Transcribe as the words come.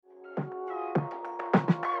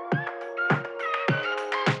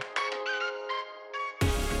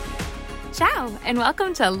Ciao, and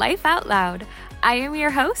welcome to Life Out Loud. I am your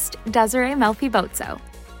host, Desiree Melfi-Bozzo.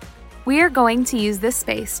 We are going to use this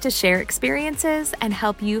space to share experiences and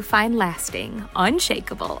help you find lasting,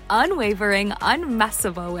 unshakable, unwavering,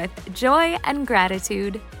 unmessable with joy and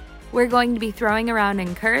gratitude. We're going to be throwing around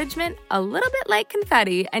encouragement a little bit like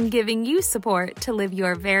confetti and giving you support to live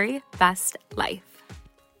your very best life.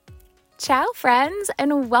 Ciao, friends,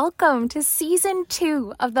 and welcome to Season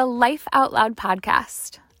 2 of the Life Out Loud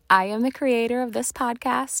podcast. I am the creator of this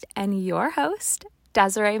podcast and your host,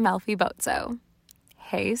 Desiree Melfi-Bozzo.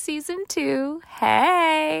 Hey, Season 2.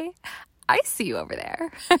 Hey, I see you over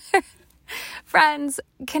there. Friends,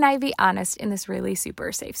 can I be honest in this really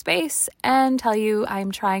super safe space and tell you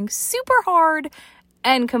I'm trying super hard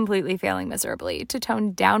and completely failing miserably to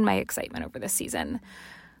tone down my excitement over this season?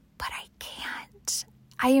 But I can't.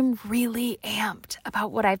 I am really amped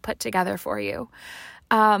about what I've put together for you.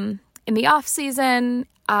 In the off season,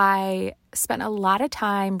 I spent a lot of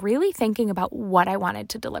time really thinking about what I wanted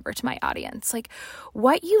to deliver to my audience, like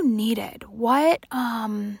what you needed, what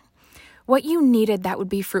you needed that would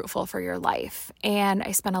be fruitful for your life. And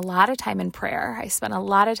I spent a lot of time in prayer. I spent a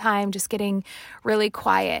lot of time just getting really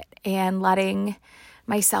quiet and letting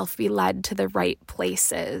myself be led to the right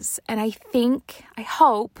places. And I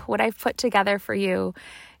hope what I've put together for you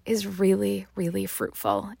is really, really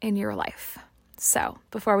fruitful in your life. So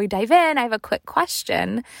before we dive in, I have a quick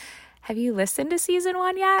question. Have you listened to Season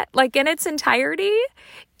 1 yet? Like in its entirety?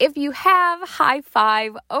 If you have, high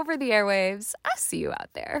five over the airwaves. I see you out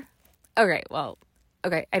there.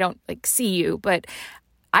 Okay, I don't see you, but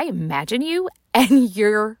I imagine you and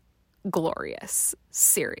you're glorious.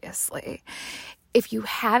 Seriously. If you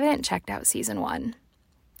haven't checked out Season 1,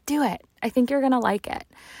 do it. I think you're going to like it.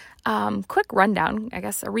 Quick rundown, I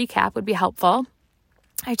guess a recap would be helpful.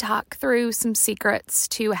 I talk through some secrets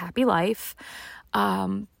to a happy life,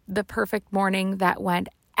 the perfect morning that went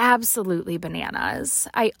absolutely bananas.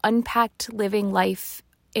 I unpacked living life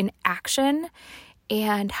in action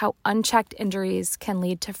and how unchecked injuries can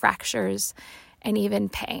lead to fractures and even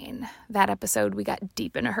pain. That episode, we got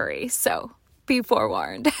deep in a hurry, so be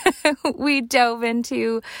forewarned. We dove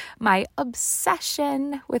into my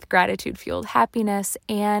obsession with gratitude-fueled happiness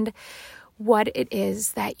and what it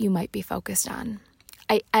is that you might be focused on.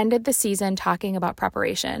 I ended the season talking about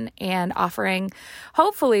preparation and offering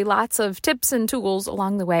hopefully lots of tips and tools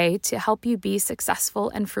along the way to help you be successful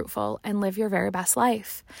and fruitful and live your very best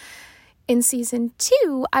life. In Season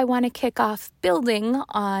 2, I want to kick off building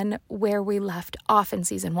on where we left off in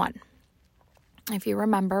Season 1. If you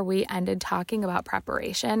remember, we ended talking about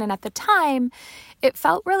preparation, and at the time, it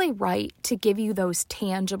felt really right to give you those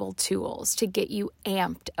tangible tools to get you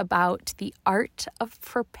amped about the art of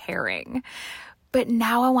preparing. But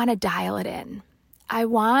now I want to dial it in. I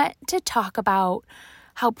want to talk about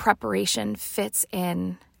how preparation fits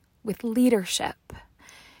in with leadership.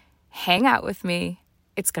 Hang out with me.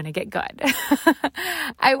 It's going to get good.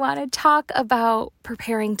 I want to talk about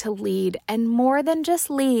preparing to lead, and more than just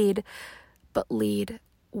lead, but lead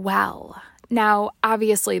well. Now,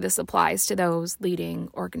 obviously, this applies to those leading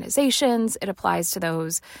organizations. It applies to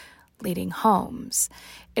those leading homes.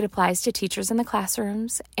 It applies to teachers in the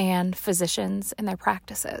classrooms and physicians in their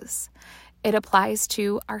practices. It applies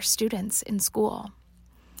to our students in school.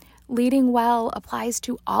 Leading well applies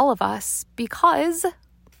to all of us because,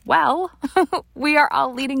 well, we are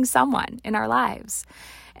all leading someone in our lives.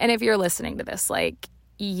 And if you're listening to this,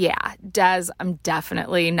 yeah, Des, I'm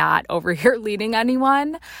definitely not over here leading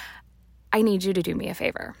anyone. I need you to do me a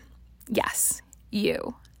favor. Yes,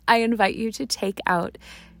 you. I invite you to take out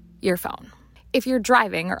your phone. If you're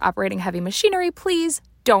driving or operating heavy machinery, please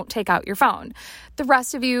don't take out your phone. The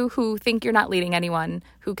rest of you who think you're not leading anyone,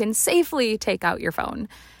 who can safely take out your phone,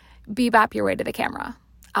 bebop your way to the camera.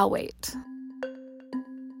 I'll wait.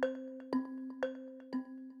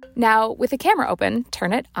 Now, with the camera open,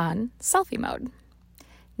 turn it on selfie mode.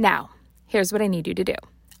 Now, here's what I need you to do.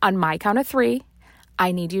 On my count of 3,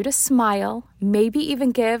 I need you to smile, maybe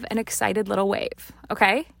even give an excited little wave,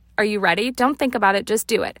 okay? Are you ready? Don't think about it, just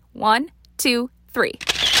do it. 1, 2, 3.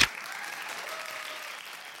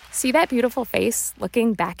 See that beautiful face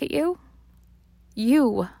looking back at you?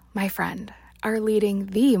 You, my friend, are leading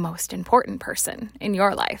the most important person in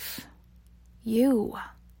your life. You.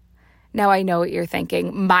 Now I know what you're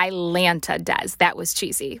thinking. My Lanta, Des, that was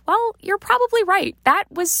cheesy. Well, you're probably right. That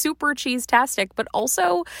was super cheese-tastic, but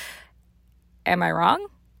also, am I wrong?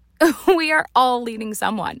 We are all leading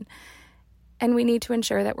someone. And we need to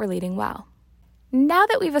ensure that we're leading well. Now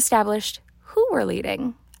that we've established who we're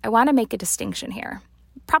leading, I want to make a distinction here.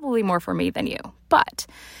 Probably more for me than you. But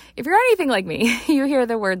if you're anything like me, you hear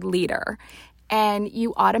the word leader, and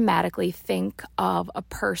you automatically think of a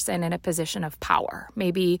person in a position of power,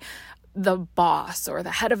 maybe the boss or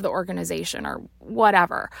the head of the organization or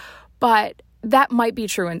whatever. But that might be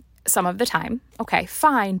true in some of the time. Okay,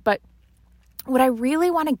 fine. But what I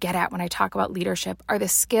really want to get at when I talk about leadership are the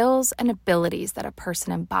skills and abilities that a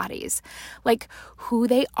person embodies, like who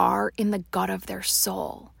they are in the gut of their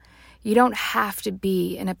soul. You don't have to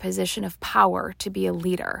be in a position of power to be a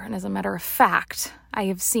leader. And as a matter of fact, I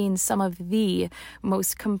have seen some of the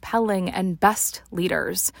most compelling and best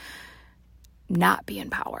leaders not be in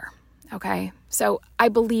power. Okay? So I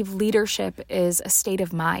believe leadership is a state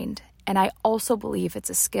of mind. And I also believe it's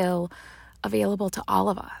a skill available to all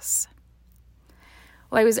of us.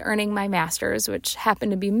 Well, I was earning my master's, which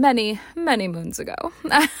happened to be many, many moons ago.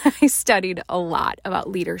 I studied a lot about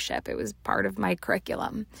leadership. It was part of my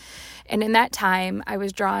curriculum. And in that time, I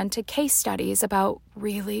was drawn to case studies about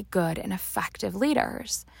really good and effective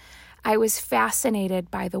leaders. I was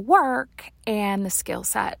fascinated by the work and the skill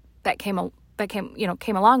set that came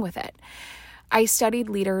along with it. I studied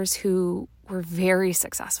leaders who were very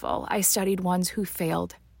successful. I studied ones who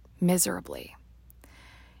failed miserably.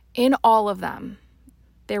 In all of them,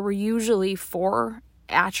 there were usually 4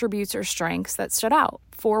 attributes or strengths that stood out,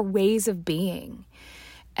 4 ways of being.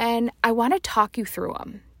 And I want to talk you through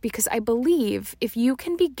them because I believe if you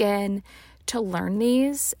can begin to learn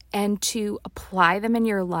these and to apply them in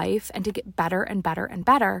your life and to get better and better and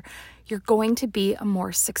better, you're going to be a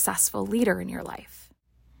more successful leader in your life.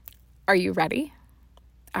 Are you ready?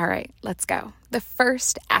 All right, let's go. The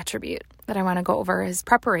first attribute that I want to go over is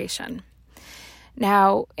preparation.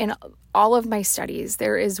 Now, in all of my studies,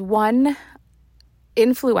 there is one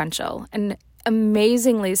influential and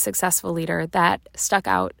amazingly successful leader that stuck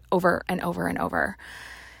out over and over and over.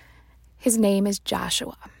 His name is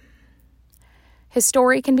Joshua. His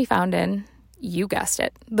story can be found in, you guessed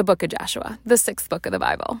it, the book of Joshua, the 6th book of the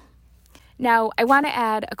Bible. Now, I want to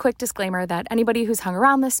add a quick disclaimer that anybody who's hung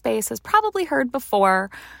around this space has probably heard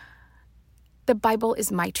before. The Bible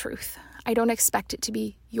is my truth. I don't expect it to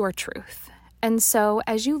be your truth. And so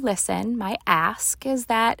as you listen, my ask is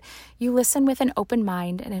that you listen with an open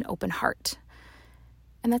mind and an open heart.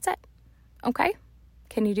 And that's it. Okay?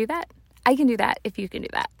 Can you do that? I can do that if you can do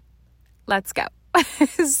that. Let's go.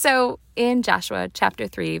 So in Joshua chapter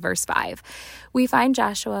 3, verse 5, we find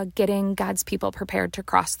Joshua getting God's people prepared to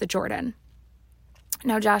cross the Jordan.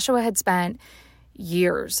 Now, Joshua had spent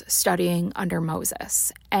years studying under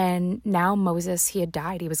Moses, and now Moses, he had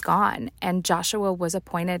died, he was gone, and Joshua was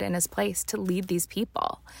appointed in his place to lead these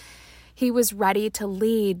people. He was ready to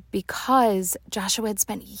lead because Joshua had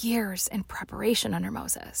spent years in preparation under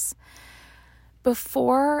Moses.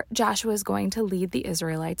 Before Joshua is going to lead the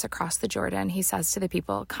Israelites across the Jordan, he says to the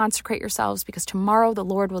people, "Consecrate yourselves because tomorrow the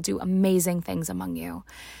Lord will do amazing things among you."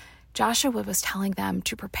 Joshua was telling them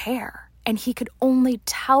to prepare, and he could only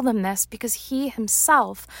tell them this because he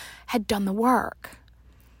himself had done the work.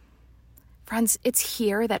 Friends, it's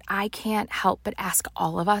here that I can't help but ask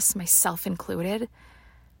all of us, myself included,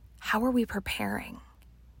 how are we preparing?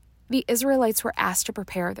 The Israelites were asked to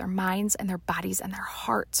prepare their minds and their bodies and their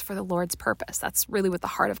hearts for the Lord's purpose. That's really what the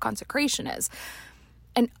heart of consecration is.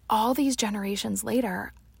 And all these generations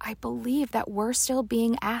later, I believe that we're still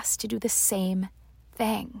being asked to do the same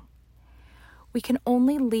thing. We can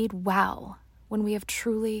only lead well when we have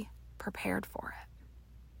truly prepared for it.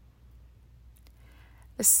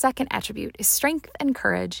 The second attribute is strength and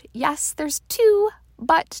courage. Yes, there's 2,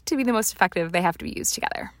 but to be the most effective, they have to be used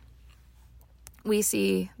together. We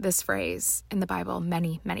see this phrase in the Bible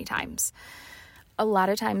many, many times. A lot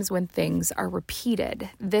of times when things are repeated,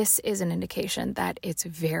 this is an indication that it's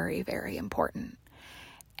very, very important.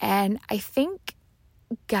 And I think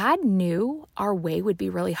God knew our way would be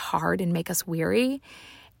really hard and make us weary.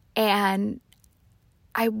 And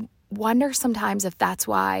I wonder sometimes if that's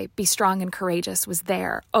why Be Strong and Courageous was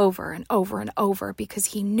there over and over and over, because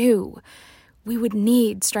he knew we would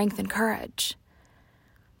need strength and courage.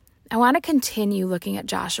 I want to continue looking at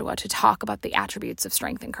Joshua to talk about the attributes of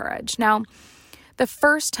strength and courage. Now, the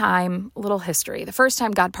first time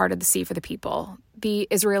God parted the sea for the people, the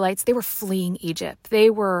Israelites, they were fleeing Egypt. They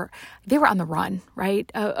were on the run, right?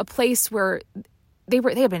 A place where they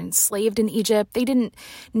had been enslaved in Egypt. They didn't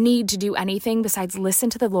need to do anything besides listen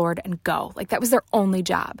to the Lord and go. Like that was their only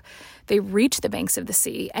job. They reached the banks of the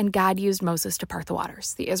sea, and God used Moses to part the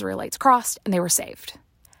waters. The Israelites crossed, and they were saved.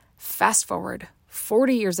 Fast forward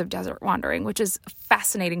 40 years of desert wandering, which is a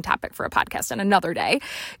fascinating topic for a podcast on another day.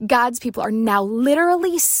 God's people are now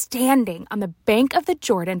literally standing on the bank of the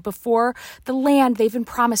Jordan before the land they've been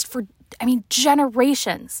promised for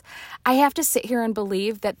generations. I have to sit here and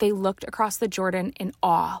believe that they looked across the Jordan in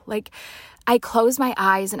awe. Like, I close my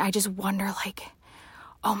eyes and I just wonder, like,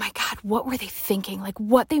 oh my God, what were they thinking? Like,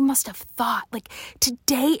 what they must have thought. Like,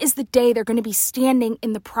 today is the day they're going to be standing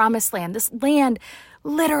in the promised land. This land,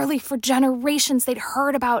 literally for generations, they'd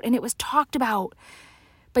heard about and it was talked about.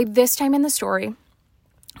 By this time in the story,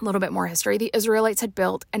 a little bit more history, the Israelites had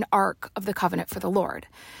built an ark of the covenant for the Lord.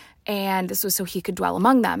 And this was so he could dwell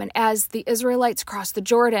among them. And as the Israelites crossed the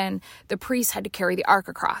Jordan, the priests had to carry the ark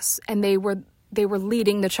across, and they were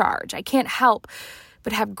leading the charge. I can't help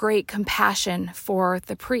but have great compassion for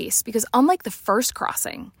the priests, because unlike the first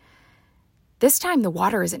crossing, this time the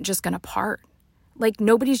water isn't just going to part. Like,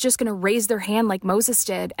 nobody's just going to raise their hand like Moses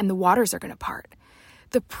did and the waters are going to part.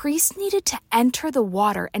 The priests needed to enter the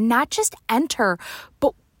water, and not just enter,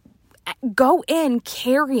 but go in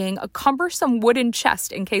carrying a cumbersome wooden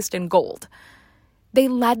chest encased in gold. They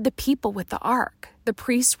led the people with the ark. The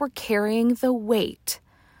priests were carrying the weight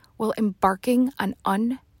while embarking on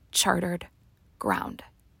uncharted ground.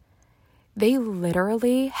 They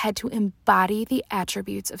literally had to embody the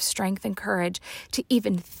attributes of strength and courage to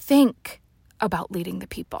even think about leading the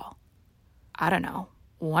people. I don't know,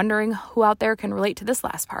 wondering who out there can relate to this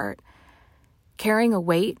last part. Carrying a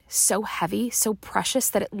weight so heavy, so precious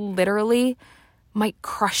that it literally might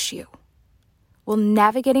crush you, while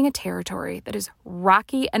navigating a territory that is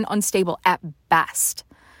rocky and unstable at best.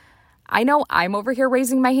 I know I'm over here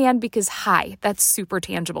raising my hand because, hi, that's super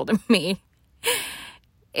tangible to me.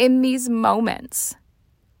 In these moments,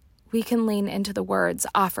 we can lean into the words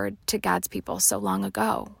offered to God's people so long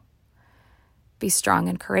ago. Be strong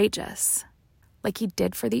and courageous, like he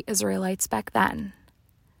did for the Israelites back then.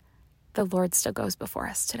 The Lord still goes before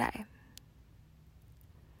us today.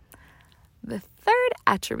 The third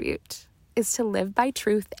attribute is to live by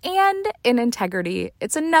truth and in integrity.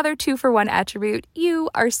 It's another 2-for-1 attribute. You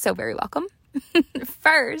are so very welcome.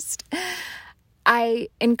 First, I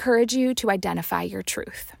encourage you to identify your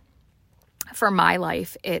truth. For my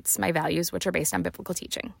life, it's my values, which are based on biblical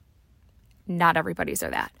teaching. Not everybody's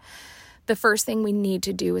are that. The first thing we need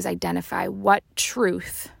to do is identify what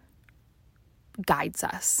truth guides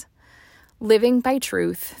us. Living by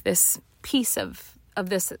truth, this piece of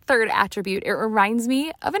this third attribute, it reminds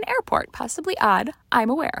me of an airport, possibly odd, I'm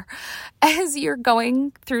aware. As you're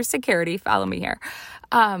going through security, follow me here.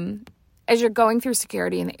 As you're going through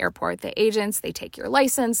security in the airport, the agents, they take your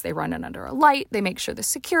license, they run it under a light, they make sure the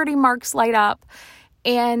security marks light up.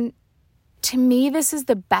 And to me, this is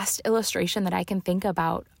the best illustration that I can think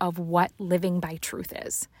about of what living by truth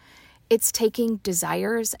is. It's taking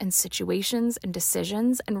desires and situations and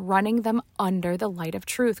decisions and running them under the light of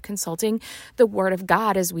truth, consulting the Word of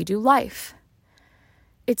God as we do life.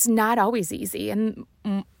 It's not always easy, and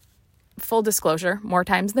full disclosure, more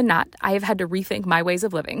times than not, I have had to rethink my ways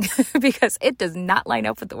of living because it does not line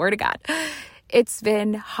up with the Word of God. It's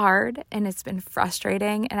been hard and it's been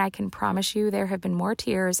frustrating, and I can promise you there have been more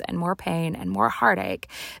tears and more pain and more heartache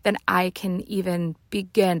than I can even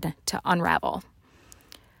begin to unravel.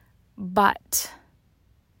 But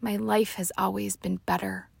my life has always been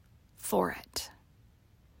better for it.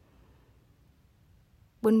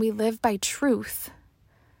 When we live by truth,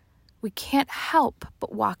 we can't help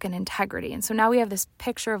but walk in integrity. And so now we have this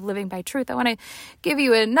picture of living by truth. I want to give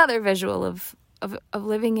you another visual of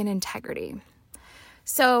living in integrity.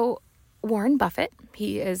 So Warren Buffett,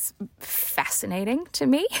 he is fascinating to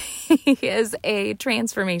me. He is a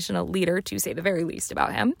transformational leader, to say the very least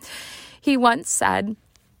about him. He once said,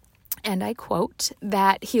 and I quote,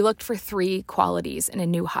 that he looked for 3 qualities in a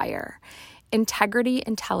new hire: integrity,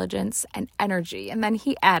 intelligence, and energy. And then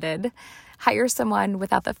he added, hire someone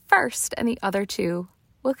without the first and the other 2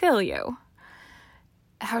 will kill you.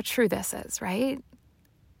 How true this is, right?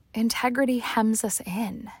 Integrity hems us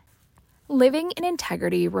in. Living in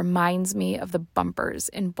integrity reminds me of the bumpers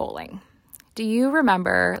in bowling. Do you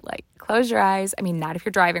remember, like, close your eyes? I mean, not if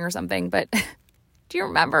you're driving or something, but do you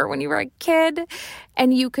remember when you were a kid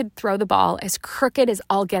and you could throw the ball as crooked as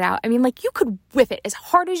all get out? I mean, like, you could whip it as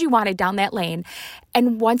hard as you wanted down that lane.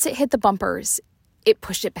 And once it hit the bumpers, it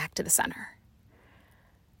pushed it back to the center.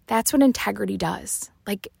 That's what integrity does.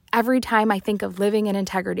 Like, every time I think of living in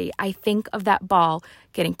integrity, I think of that ball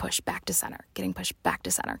getting pushed back to center, getting pushed back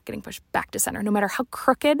to center, getting pushed back to center. No matter how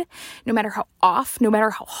crooked, no matter how off, no matter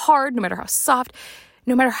how hard, no matter how soft,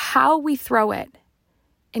 no matter how we throw it,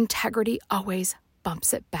 integrity always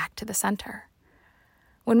bumps it back to the center.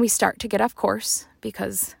 When we start to get off course,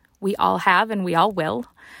 because we all have and we all will,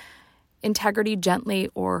 integrity, gently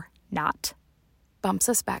or not, bumps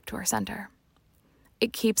us back to our center.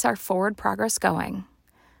 It keeps our forward progress going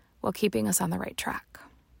while keeping us on the right track.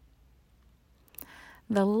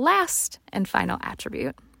 the last and final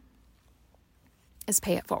attribute is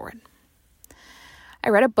pay it forward. I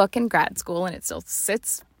read a book in grad school, and it still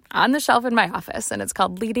sits on the shelf in my office, and it's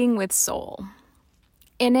called Leading with Soul.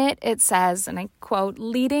 In it, it says, and I quote,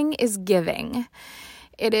 "Leading is giving.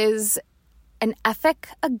 It is an ethic,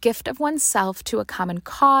 a gift of oneself to a common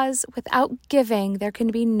cause. Without giving, there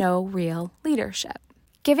can be no real leadership."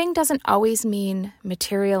 Giving doesn't always mean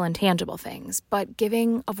material and tangible things, but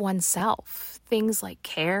giving of oneself, things like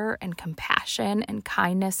care and compassion and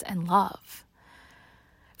kindness and love.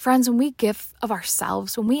 Friends, when we give of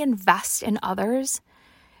ourselves, when we invest in others,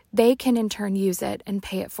 they can in turn use it and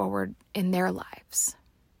pay it forward in their lives.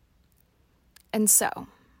 And so,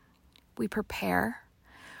 we prepare,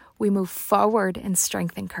 we move forward in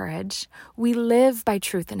strength and courage, we live by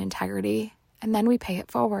truth and integrity, and then we pay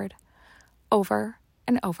it forward over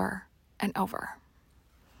and over and over.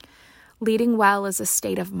 Leading well is a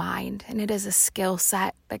state of mind, and it is a skill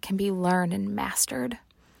set that can be learned and mastered.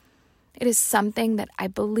 It is something that I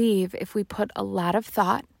believe if we put a lot of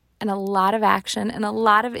thought and a lot of action and a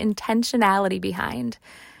lot of intentionality behind,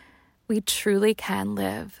 we truly can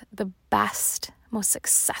live the best, most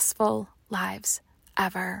successful lives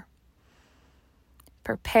ever.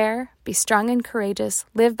 Prepare, be strong and courageous,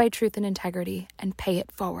 live by truth and integrity, and pay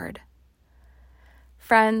it forward.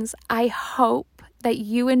 Friends, I hope that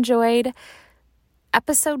you enjoyed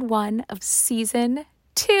episode 1 of season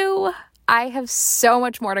 2. I have so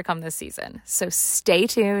much more to come this season, so stay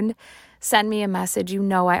tuned. Send me a message. You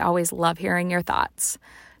know I always love hearing your thoughts.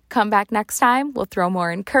 Come back next time. We'll throw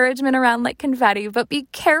more encouragement around like confetti, but be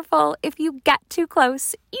careful. If you get too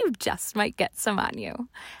close, you just might get some on you.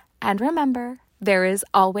 And remember, there is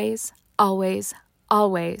always, always,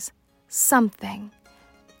 always something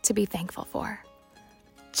to be thankful for.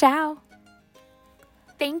 Ciao.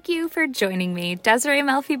 Thank you for joining me, Desiree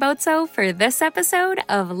Melfi Bozzo, for this episode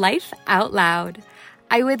of Life Out Loud.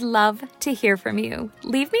 I would love to hear from you.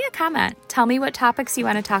 Leave me a comment. Tell me what topics you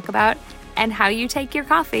want to talk about and how you take your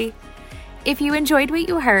coffee. If you enjoyed what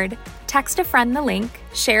you heard, text a friend the link,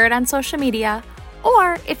 share it on social media,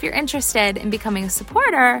 or if you're interested in becoming a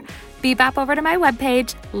supporter, bebop over to my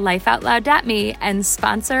webpage, lifeoutloud.me, and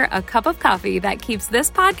sponsor a cup of coffee that keeps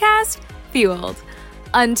this podcast fueled.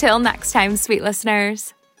 Until next time, sweet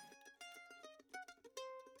listeners.